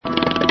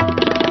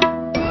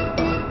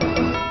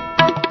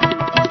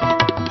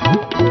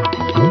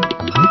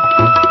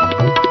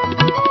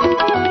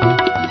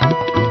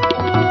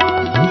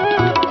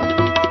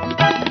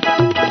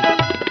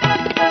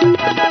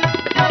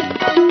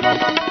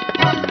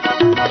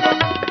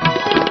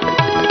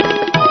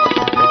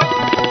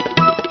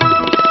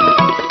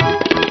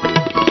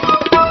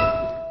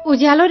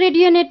उज्यालो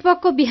radio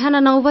नेटवर्कको बिहान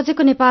 9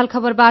 बजेको नेपाल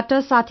खबरबाट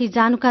साथी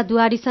जानुका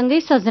दुवारीसँगै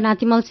सजना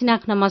तिमल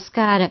सिनाक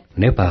नमस्कार।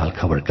 नेपाल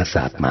खबरका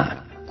साथमा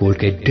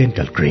कोलगेट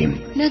डेन्टल क्रिम।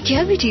 न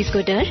क्याभिटिजको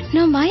डर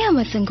न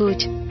मायामा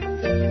संकोच।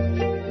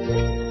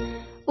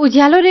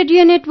 उज्यालो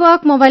रेडियो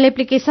नेटवर्क मोबाइल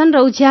एप्लिकेशन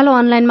र उज्यालो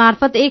अनलाइन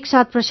मार्फत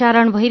एकसाथ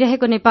प्रसारण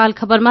भइरहेको नेपाल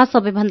खबरमा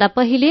सबैभन्दा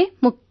पहिले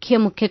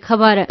मुख्य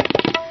खबर।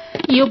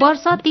 यो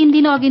वर्ष 3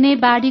 दिन अघि नै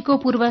बाढ़ीको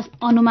पूर्व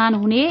अनुमान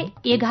हुने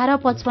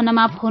 11:55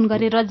 मा फोन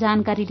गरेर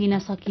जानकारी लिन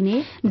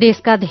सकिने।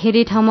 देशका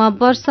धेरै ठाउँमा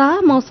वर्षा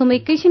मौसम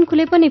एकैछिन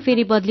खुले पनि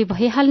फेरि बदली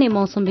भइहाल्ने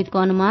मौसमविदको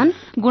अनुमान।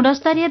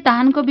 गुणस्तरीय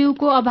धानको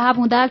बिउको अभाव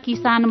हुँदा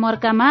किसान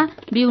मर्कामा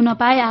बिउ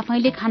नपाए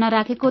आफैले खान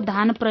राखेको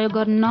धान प्रयोग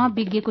गर्न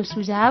विज्ञको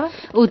सुझाव।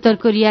 उत्तर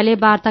कोरियाले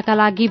वार्ताका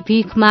लागि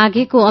भीख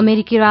मागेको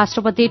अमेरिकी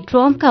राष्ट्रपति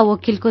ट्रम्पका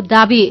वकिलको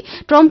दावी।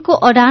 ट्रम्पको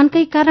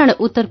अडानकै कारण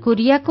उत्तर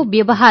कोरियाको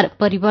व्यवहार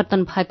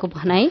परिवर्तन भएको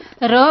भनाई।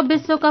 र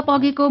विश्वकप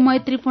अघिको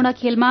मैत्रीपूर्ण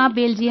खेलमा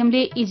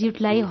बेल्जियमले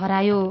इजिप्टलाई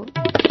हरायो।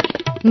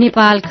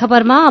 नेपाल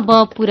खबरमा अब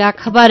पूरा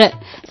खबर।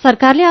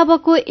 सरकारले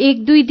अबको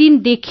 1-2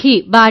 दिनदेखि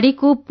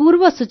बाढ़ीको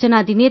पूर्व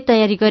सूचना दिने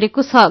तयारी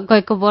गरेको छ।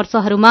 गएको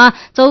वर्षहरूमा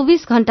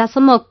 24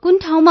 घण्टासम्म कुन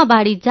ठाउँमा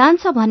बाढ़ी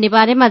जान्छ भन्ने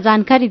बारेमा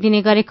जानकारी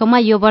दिने गरेकोमा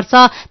यो वर्ष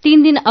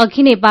 3 दिन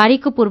अघि नै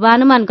बाढ़ीको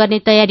पूर्वानुमान गर्ने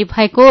तयारी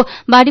भएको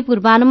बाढ़ी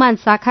पूर्वानुमान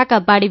शाखाका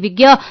बाढ़ी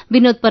विज्ञ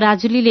विनोद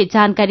पराजुलीले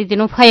जानकारी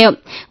दिनुभयो।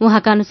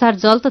 उहाँका अनुसार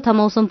जल तथा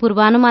मौसम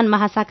पूर्वानुमान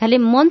महाशाखाले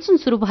मनसून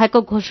शुरू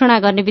भएको घोषणा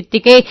गर्ने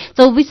बित्तिकै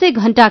 24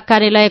 घण्टा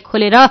कार्यालय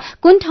खोलेर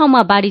कुन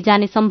ठाउँमा बाढ़ी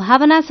जाने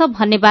सम्भावना छ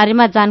भन्ने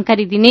बारेमा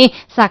जानकारी दिने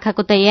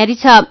शाखाको तयारी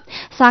छ।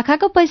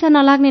 शाखाको पैसा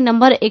नलाग्ने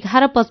नम्बर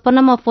 1155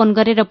 मा फोन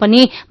गरेर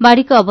पनि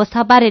बाढ़ीको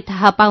अवस्थाबारे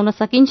थाहा पाउन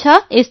सकिन्छ।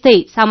 यस्तै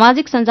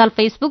सामाजिक सञ्जाल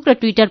फेसबुक र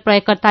ट्विटर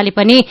प्रयोगकर्ताले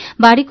पनि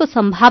बाढ़ीको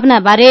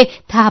सम्भावनाबारे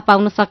थाहा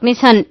पाउन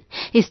सक्नेछन्।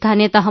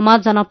 स्थानीय तहमा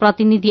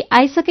जनप्रतिनिधि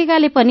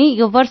आइसकेकाले पनि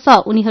यो वर्ष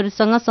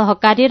उनीहरूसँग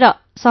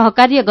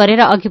सहकार्य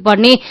गरेर अघि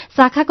बढ्ने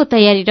शाखाको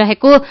तयारी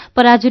रहेको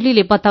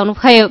पराजुलीले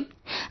बताउनुभयो।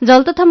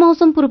 जल तथा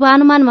मौसम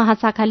पूर्वानुमान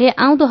महाशाखाले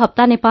आउँदो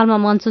हप्ता नेपालमा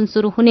मनसून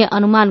शुरू हुने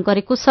अनुमान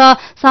गरेको छ।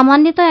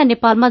 सामान्यतया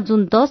नेपालमा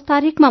जुन 10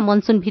 तारिकमा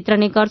मनसून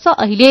भित्रने गर्छ।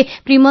 अहिले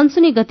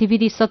प्रिमनसूनी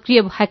गतिविधि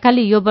सक्रिय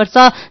भएकाले यो वर्ष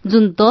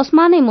जुन 10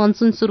 मा नै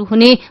मनसून शुरू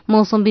हुने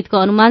मौसमविदको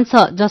अनुमान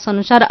छ, जस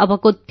अनुसार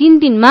अबको 3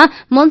 दिनमा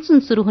मनसून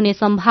शुरू हुने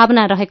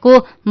सम्भावना रहेको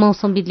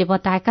मौसमविदले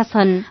बताएका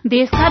छन्।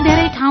 देशका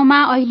धेरै ठाउँमा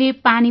अहिले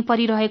पानी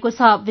परिरहेको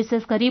छ।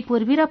 विशेष गरी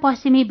पूर्वी र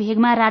पश्चिमी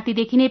भेगमा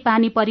रातिदेखि नै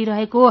पानी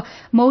परिरहेको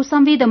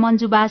मौसमविद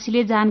मञ्जु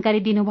बासीले जानकारी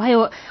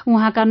दिनुभयो।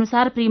 उहाँका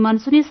अनुसार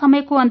प्रिमनसूनी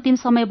समयको अन्तिम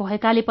समय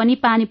भएकाले पनि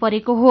पानी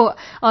परेको हो।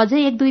 अझै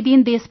 1-2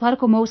 दिन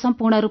देशभरको मौसम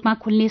पूर्ण रूपमा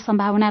खुल्ने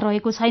सम्भावना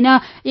रहेको छैन।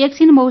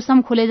 एकछिन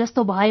मौसम खुले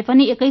जस्तो भए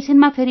पनि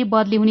एकैछिनमा फेरि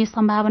बदली हुने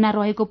सम्भावना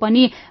रहेको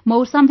पनि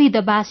मौसमविद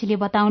बासीले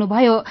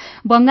बताउनुभयो।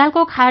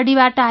 बंगालको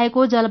खाडीबाट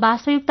आएको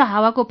जलवाष्पयुक्त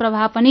हावाको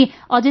प्रभाव पनि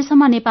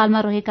अझैसम्म नेपालमा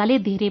रहेकाले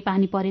धेरै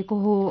पानी परेको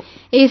हो।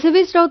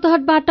 यसैबीच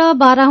रौतहटबाट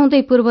बारा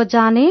हुँदै पूर्व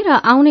जाने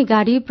र आउने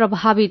गाड़ी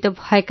प्रभावित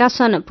भएका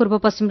छन्। पूर्व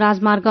पश्चिम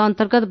राजमार्ग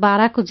अन्तर्गत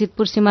बाराको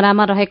जितपुर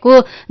सिमरामा रहेको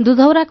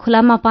दुधौरा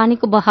खोलामा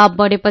पानीको बहाव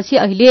बढेपछि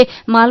अहिले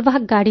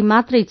मालवाहक गाड़ी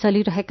मात्रै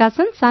चलिरहेका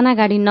छन्। साना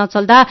गाड़ी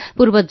नचल्दा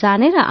पूर्व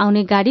जाने र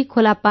आउने गाड़ी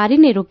खोला पारी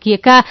नै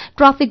रोकिएका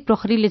ट्राफिक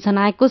प्रहरीले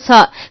जनाएको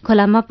छ।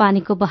 खोलामा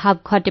पानीको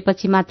बहाव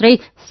घटेपछि मात्रै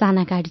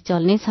साना गाड़ी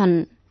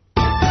चल्नेछन्।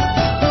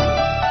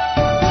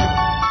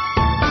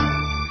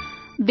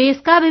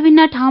 देशका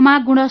विभिन्न ठाउँमा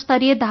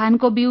गुणस्तरीय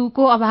धानको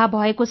बिउको अभाव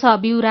भएको छ।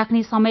 बिउ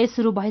राख्ने समय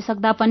शुरू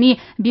भइसक्दा पनि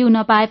बिउ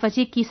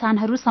नपाएपछि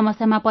किसानहरू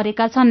समस्यामा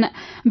परेका छन्।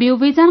 बिउ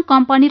बिजन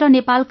कम्पनी र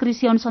नेपाल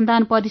कृषि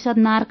अनुसन्धान परिषद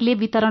नार्कले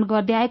वितरण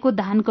गर्दै आएको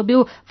धानको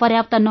बिउ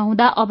पर्याप्त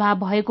नहुँदा अभाव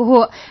भएको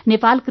हो।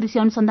 नेपाल कृषि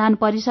अनुसन्धान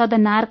परिषद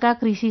नार्कका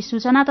कृषि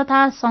सूचना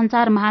तथा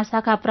संचार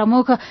महाशाखा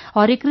प्रमुख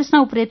हरिकृष्ण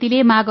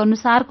उप्रेतीले माग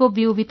अनुसारको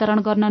बिउ वितरण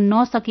गर्न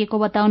नसकिएको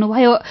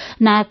बताउनुभयो।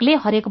 नार्कले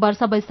हरेक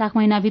वर्ष वैशाख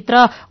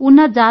महिनाभित्र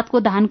उन्नत जातको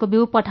धानको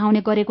बिउ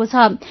पठाउने गरेको छ।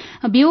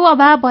 बिउ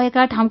अभाव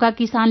भएका ठाउँका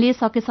किसानले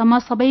सकेसम्म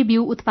सबै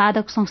बिउ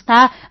उत्पादक संस्था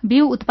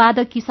बिउ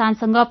उत्पादक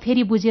किसानसँग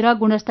फेरि बुझेर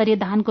गुणस्तरीय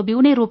धानको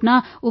बिउ नै रोप्न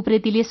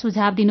उप्रेतीले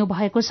सुझाव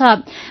दिनुभएको छ।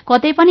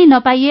 कतै पनि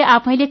नपाइए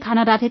आफैले खान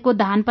राखेको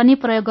धान पनि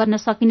प्रयोग गर्न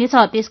सकिनेछ।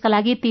 त्यसका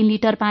लागि 3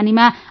 लिटर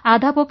पानीमा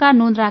आधा पोका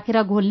नुन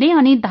राखेर घोल्ने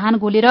अनि धान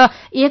घोलेर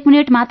 1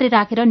 मिनेट मात्रै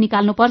राखेर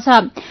निकाल्नुपर्छ।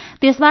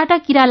 त्यसबाट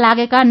किरा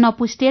लागेका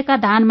नपुष्टिएका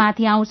धान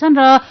माथि आउँछन्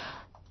र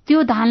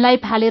त्यो धानलाई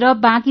फालेर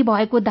बाँकी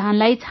भएको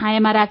धानलाई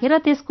छायामा राखेर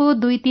त्यसको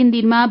 2-3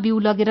 दिनमा बिउ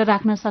लगेर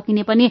राख्न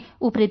सकिने पनि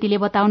उप्रेतीले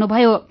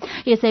बताउनुभयो।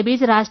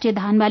 यसैबीच राष्ट्रिय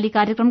धानबाली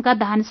कार्यक्रमका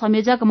धान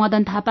संयोजक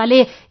मदन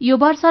थापाले यो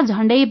वर्ष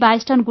झण्डै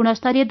 22 टन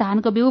गुणस्तरीय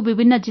धानको बिउ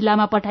विभिन्न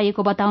जिल्लामा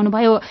पठाइएको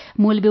बताउनुभयो।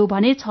 मूल बिउ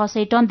भने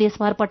 600 टन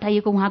देशभर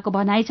पठाइएको उहाँको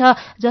भनाइ छ।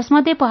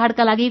 जसमध्ये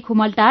पहाड़का लागि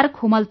खुमलटार,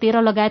 खुमल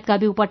 13 लगायतका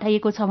बिउ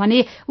पठाइएको छ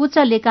भने उच्च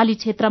लेकाली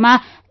क्षेत्रमा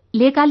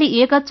लेकाली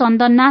 1,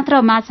 चन्दननाथ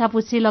र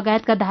माछापुच्छी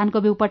लगायतका धानको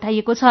बिउ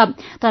पठाइएको छ।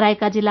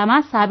 तराईका जिल्लामा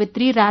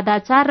सावित्री, राधा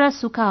 4 र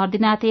सुखा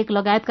हर्दीनाथ 1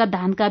 लगायतका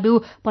धानका बिउ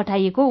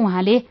पठाइएको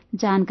उहाँले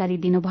जानकारी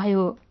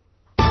दिनुभयो।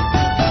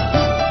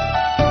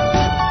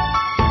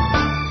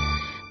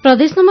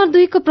 प्रदेश नम्बर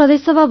 2 को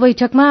प्रदेशसभा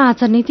बैठकमा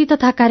आज नीति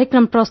तथा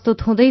कार्यक्रम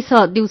प्रस्तुत हुँदैछ।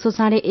 दिउँसो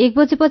 1:30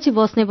 बजेपछि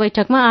बस्ने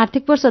बैठकमा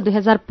आर्थिक वर्ष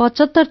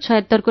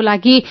 2075-76 को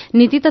लागि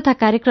नीति तथा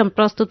कार्यक्रम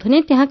प्रस्तुत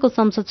हुने त्यहाँको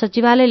संसद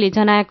सचिवालयले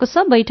जनाएको छ।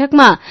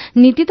 बैठकमा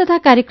नीति तथा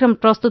कार्यक्रम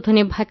प्रस्तुत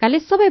हुने भएकाले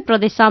सबै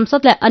प्रदेश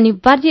सांसदलाई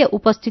अनिवार्य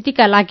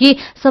उपस्थितिका लागि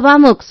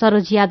सभामुख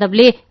सरोज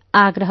यादवले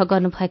आग्रह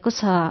गर्नुभएको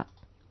छ।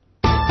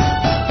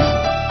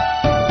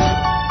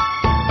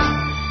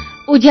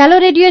 उज्यालो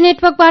रेडियो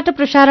नेटवर्कबाट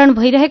प्रसारण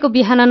भइरहेको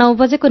बिहान 9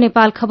 बजेको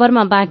नेपाल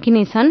खबरमा बाँकी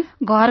नै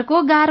छन्।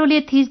 घरको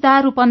गाह्रोले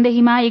थिच्दा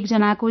रूपन्देहीमा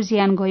एकजनाको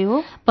ज्यान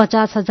गयो।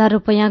 50,000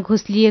 रुपियाँ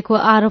घुस लिएको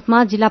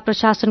आरोपमा जिल्ला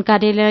प्रशासन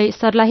कार्यालय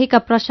सर्लाहीका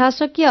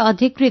प्रशासकीय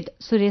अधिकृत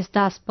सुरेश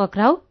दास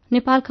पक्राउ।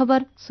 नेपाल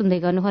खबर सुन्दै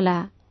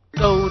गर्नुहोला।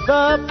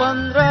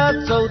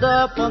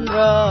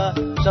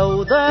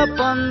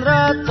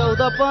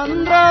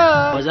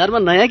 14-15 बजारमा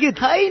नयाँ कि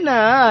छैन?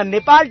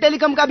 नेपाल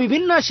टेलिकमका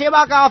विभिन्न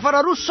सेवाका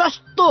अफरहरू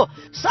सस्तो,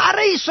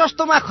 साह्रै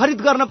सस्तोमा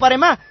खरिद गर्न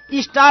परेमा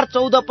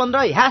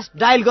 *1415#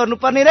 डायल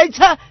गर्नुपर्ने रहेछ।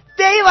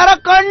 त्यही भएर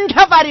कण्ठ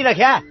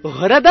पारिरख्या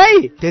हो र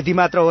दाइ। त्यति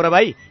मात्र हो र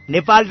भाइ,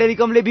 नेपाल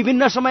टेलिकमले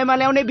विभिन्न समयमा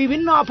ल्याउने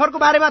विभिन्न अफरको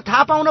बारेमा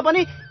थाहा पाउन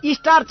पनि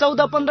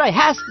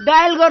 *1415#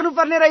 डायल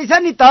गर्नुपर्ने रहेछ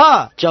नि त।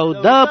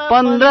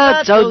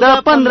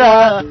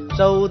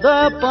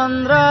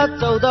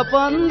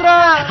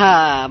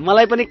 14-15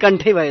 मलाई पनि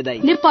कण्ठै भयो दाइ।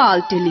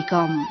 नेपाल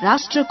टेलिकम,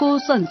 राष्ट्रको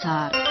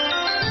संसार।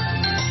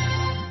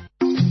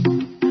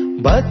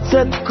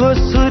 बचतको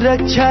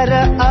सुरक्षा र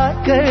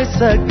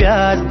आकर्षक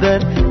ब्याज दर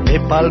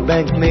नेपाल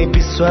बैंक नै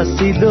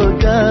विश्वासिलो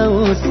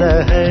गाउँ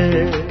सहर।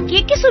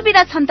 के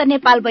सुविधा छन् त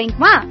नेपाल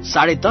बैंकमा?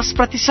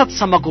 10.5%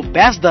 सम्मको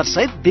ब्याज दर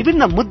सहित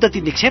विभिन्न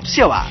मुद्दती निक्षेप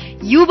सेवा,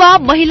 युवा,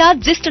 महिला,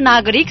 ज्येष्ठ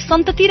नागरिक,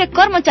 सन्तति र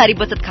कर्मचारी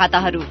बचत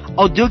खाताहरू,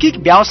 औद्योगिक,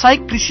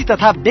 व्यावसायिक, कृषि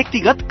तथा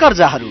व्यक्तिगत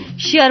कर्जाहरू,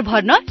 शेयर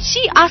भर्न,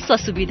 आस्था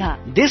सुविधा,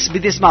 देश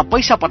विदेशमा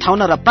पैसा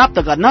पठाउन र प्राप्त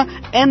गर्न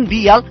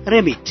NBL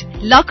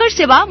रेमिट, लकर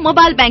सेवा,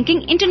 mobile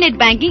banking, internet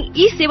banking,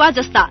 e सेवा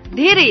जस्ता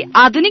धेरै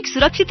आधुनिक,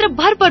 सुरक्षित र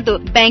भरपर्दो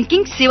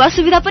ब्याङ्किङ सेवा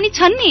सुविधा पनि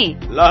छन् नि।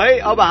 ल है,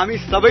 अब हामी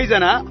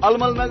सबैजना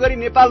अलमल नगरी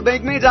नेपाल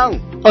बैंकमै जाउँ।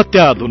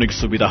 अत्याधुनिक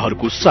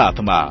सुविधाहरूको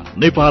साथमा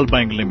नेपाल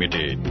बैंक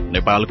लिमिटेड,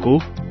 नेपालको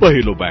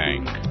पहिलो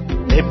बैंक।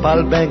 नेपाल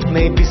बैंक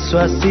नै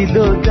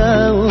विश्वासिलो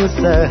गाउँ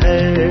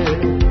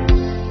सहर।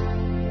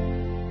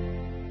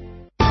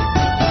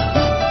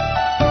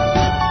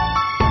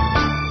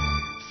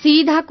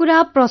 सीधा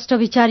कुरा प्रश्न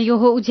विचार यो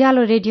हो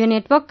उज्यालो रेडियो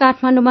नेटवर्क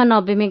काठमाडौँमा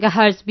 90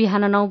 मेगाहर्ज।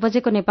 बिहान 9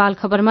 बजेको नेपाल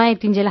खबरमा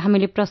यतिन्जेल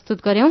हामीले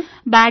प्रस्तुत गर्यौं।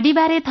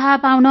 बाढीबारे थाहा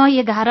पाउन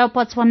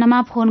 11:55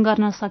 मा फोन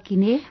गर्न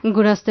सकिने।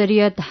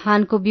 गुणस्तरीय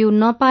धानको बिउ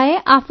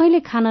नपाए आफैले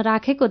खान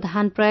राखेको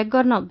धान प्रयोग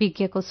गर्न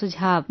विज्ञको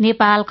सुझाव।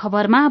 नेपाल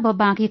खबरमा अब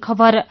बाँकी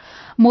खबर।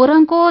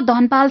 मोरङको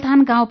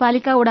धनपालथान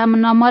गाउँपालिका वडा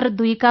नम्बर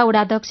 2 का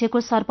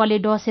वडाध्यक्षको सर्पले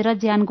डसेर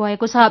ज्यान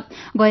गएको छ।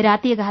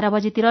 गैराती 11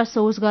 बजेतिर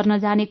शौच गर्न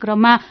जाने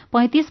क्रममा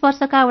 35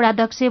 वर्षका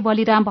वडाध्यक्ष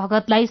बलिराम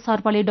भगतलाई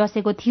सर्पले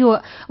डसेको थियो।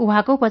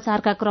 उहाँको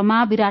उपचारका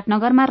क्रममा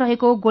विराटनगरमा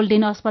रहेको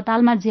गोल्डेन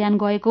अस्पतालमा ज्यान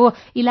गएको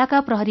इलाका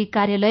प्रहरी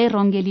कार्यालय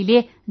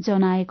रंगेलीले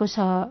जनाएको छ।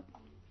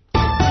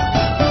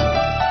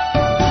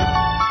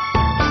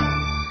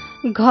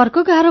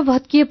 घरको गाह्रो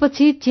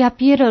भत्किएपछि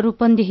च्यापिएर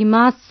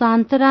रूपन्देहीमा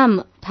शान्तराम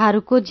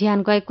थारूको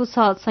ज्यान गएको छ।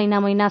 सैना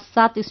महिना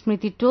 7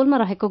 स्मृति टोलमा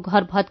रहेको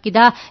घर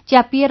भत्किँदा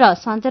च्यापिएर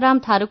शान्तराम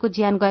थारूको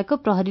ज्यान गएको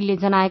प्रहरीले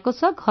जनाएको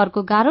छ।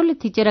 घरको गाह्रोले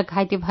थिचेर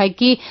घाइते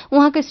भएकी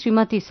उहाँकै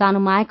श्रीमती सानो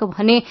मायाको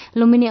भने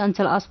लुम्बिनी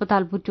अञ्चल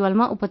अस्पताल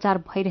बुटवलमा उपचार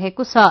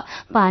भइरहेको छ।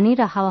 पानी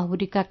र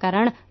हावाहुरीका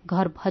कारण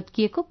घर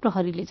भत्किएको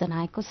प्रहरीले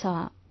जनाएको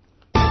छ।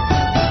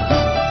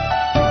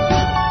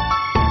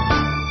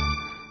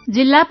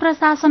 जिल्ला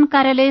प्रशासन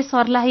कार्यालय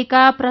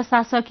सर्लाहीका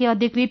प्रशासकीय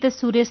अधिकृत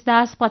सुरेश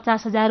दास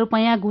 50,000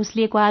 रुपियाँ घुस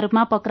लिएको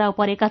आरोपमा पक्राउ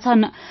परेका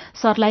छन्।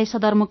 सर्लाही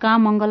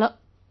सदरमुकाम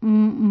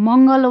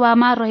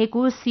मंगलवामा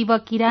रहेको शिव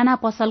किराना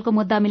पसलको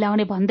मुद्दा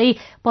मिलाउने भन्दै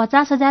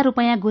 50,000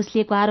 रुपियाँ घुस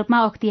लिएको आरोपमा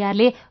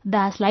अख्तियारले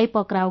दासलाई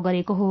पक्राउ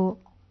गरेको हो।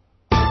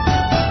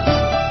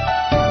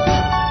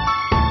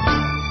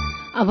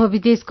 अब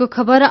विदेशको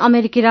खबर।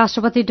 अमेरिकी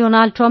राष्ट्रपति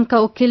डोनाल्ड ट्रम्पका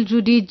वकिल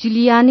रुडी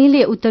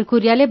जुलियानीले उत्तर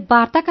कोरियाले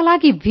वार्ताका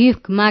लागि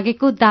भिख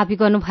मागेको दावी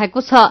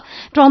गर्नुभएको छ।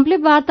 ट्रम्पले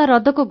वार्ता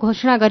रद्दको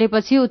घोषणा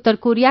गरेपछि उत्तर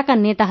कोरियाका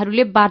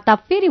नेताहरूले वार्ता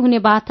फेरि हुने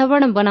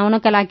वातावरण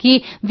बनाउनका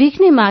लागि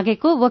भिख नै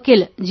मागेको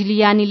वकिल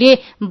जुलियानीले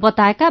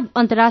बताएका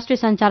अन्तर्राष्ट्रिय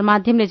संचार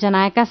माध्यमले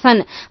जनाएका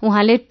छन्।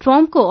 उहाँले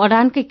ट्रम्पको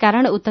अडानकै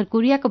कारण उत्तर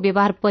कोरियाको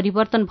व्यवहार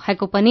परिवर्तन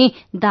भएको पनि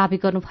दावी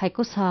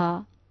गर्नुभएको छ।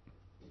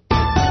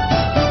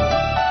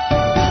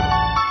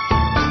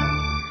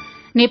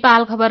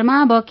 नेपाल खबरमा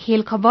अब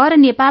खेल खबर।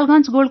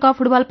 नेपालगंज गोल्ड कप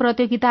फुटबल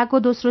प्रतियोगिताको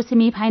दोस्रो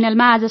सेमी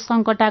फाइनलमा आज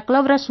संकटा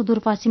क्लब र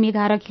सुदूरपश्चिम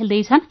 11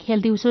 खेल्दैछन्।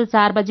 खेल दिउँसो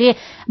 4 बजे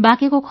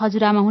बाँकेको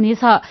खजुरामा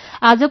हुनेछ।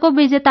 आजको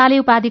विजेताले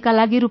उपाधिका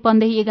लागि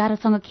रूपन्देही 11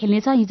 सँग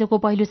खेल्नेछ। हिजोको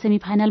पहिलो सेमी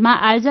फाइनलमा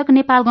आयोजक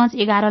नेपालगंज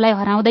 11 लाई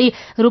हराउँदै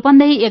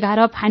रूपन्देही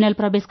 11 फाइनल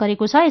प्रवेश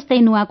गरेको छ। यस्तै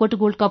नुवाकोट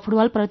गोल्ड कप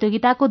फुटबल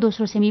प्रतियोगिताको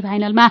दोस्रो सेमी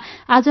फाइनलमा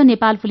आज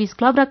नेपाल पुलिस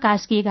क्लब र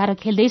कास्की 11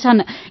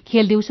 खेल्दैछन्।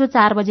 खेल दिउँसो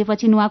 4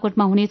 बजेपछि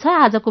नुवाकोटमा हुनेछ।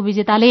 आजको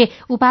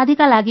विजेताले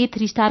उपाधिका लागि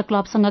 3 स्टार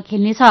क्लबसँग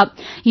खेल्नेछ।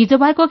 हिजो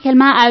भएको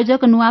खेलमा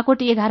आयोजक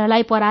नुवाकोट 11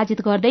 लाई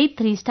पराजित गर्दै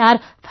 3 स्टार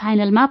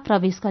फाइनलमा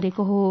प्रवेश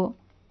गरेको हो।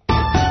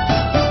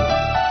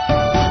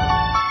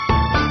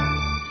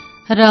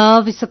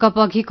 र विश्वकप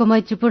अघिको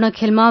मैत्रीपूर्ण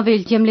खेलमा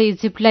बेल्जियमले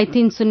इजिप्टलाई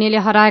 3-0 ले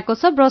हराएको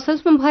छ।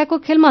 ब्रसेल्समा भएको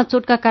खेलमा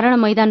चोटका कारण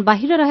मैदान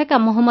बाहिर रहेका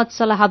मोहम्मद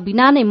सलाह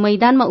बिना नै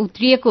मैदानमा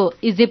उत्रिएको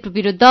इजिप्ट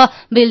विरूद्ध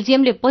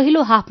बेल्जियमले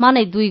पहिलो हाफमा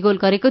नै 2 गोल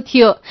गरेको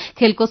थियो।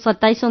 खेलको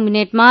 27औं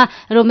मिनेटमा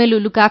रोमेलु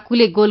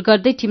लुकाकुले गोल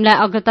गर्दै टीमलाई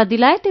अग्रता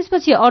दिलाए।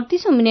 त्यसपछि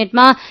 38औं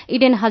मिनेटमा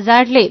इडेन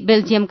हजार्डले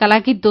बेल्जियमका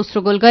लागि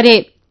दोस्रो गोल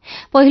गरे।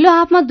 पहिलो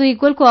हाफमा 2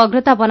 गोलको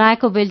अग्रता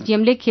बनाएको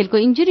बेल्जियमले खेलको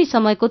इन्जुरी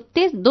समयको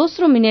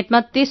दोस्रो मिनेटमा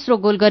तेस्रो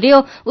गोल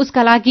गर्यो।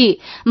 उसका लागि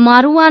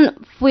मारुवान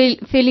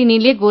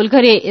फेलिनीले गोल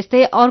गरे।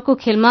 यस्तै अर्को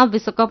खेलमा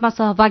विश्वकपमा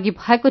सहभागी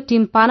भएको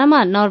टीम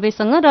पानामा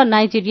नर्वेसँग र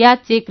नाइजेरिया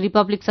चेक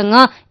रिपब्लिकसँग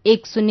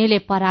 1-0 ले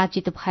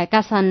पराजित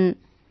भएका छन्।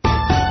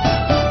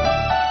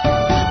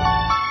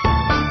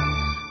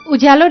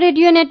 उज्यालो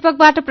रेडियो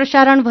नेटवर्कबाट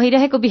प्रसारण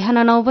भइरहेको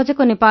बिहान 9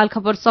 बजेको नेपाल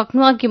खबर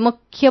सक्नु अघि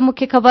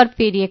मुख्य खबर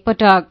फेरि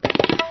एकपटक।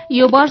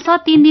 यो वर्ष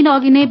 3 दिन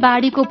अघि नै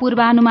बाढ़ीको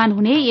पूर्वानुमान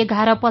हुने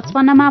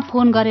 11:55 मा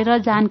फोन गरेर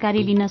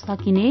जानकारी लिन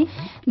सकिने।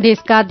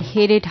 देशका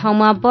धेरै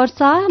ठाउँमा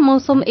वर्षा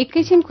मौसम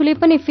एकैछिन खुले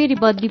पनि फेरि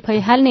बदली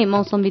भइहाल्ने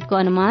मौसमविदको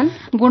अनुमान।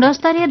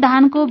 गुणस्तरीय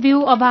धानको बिउ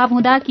अभाव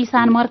हुँदा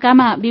किसान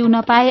मर्कामा बिउ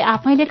नपाए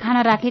आफैले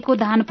खान राखेको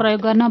धान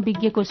प्रयोग गर्न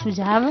विज्ञको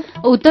सुझाव।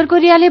 उत्तर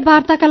कोरियाले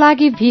वार्ताका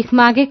लागि भीख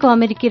मागेको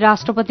अमेरिकी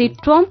राष्ट्रपति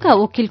ट्रम्पका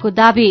वकिलको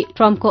दावी।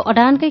 ट्रम्पको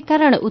अडानकै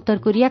कारण उत्तर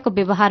कोरियाको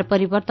व्यवहार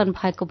परिवर्तन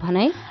भएको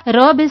भनाई।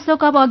 र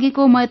विश्वकप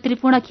अघिको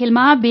मैत्रीपूर्ण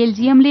खेलमा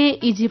बेल्जियमले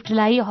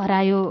इजिप्टलाई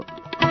हरायो।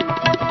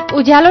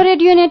 उज्यालो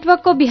रेडियो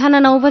नेटवर्कको बिहान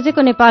 9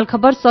 बजेको नेपाल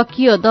खबर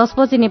सकियो। 10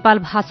 बजे नेपाल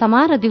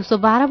भाषामा र दिउँसो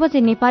 12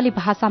 बजे नेपाली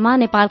भाषामा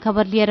नेपाल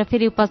खबर लिएर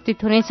फेरि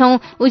उपस्थित हुनेछौं।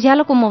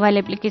 उज्यालोको मोबाइल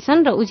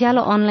एप्लिकेशन र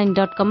उज्यालो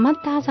online.com मा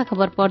ताजा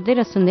खबर पढ्दै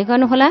र सुन्दै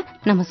गर्नुहोला।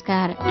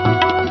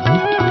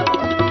 नमस्कार।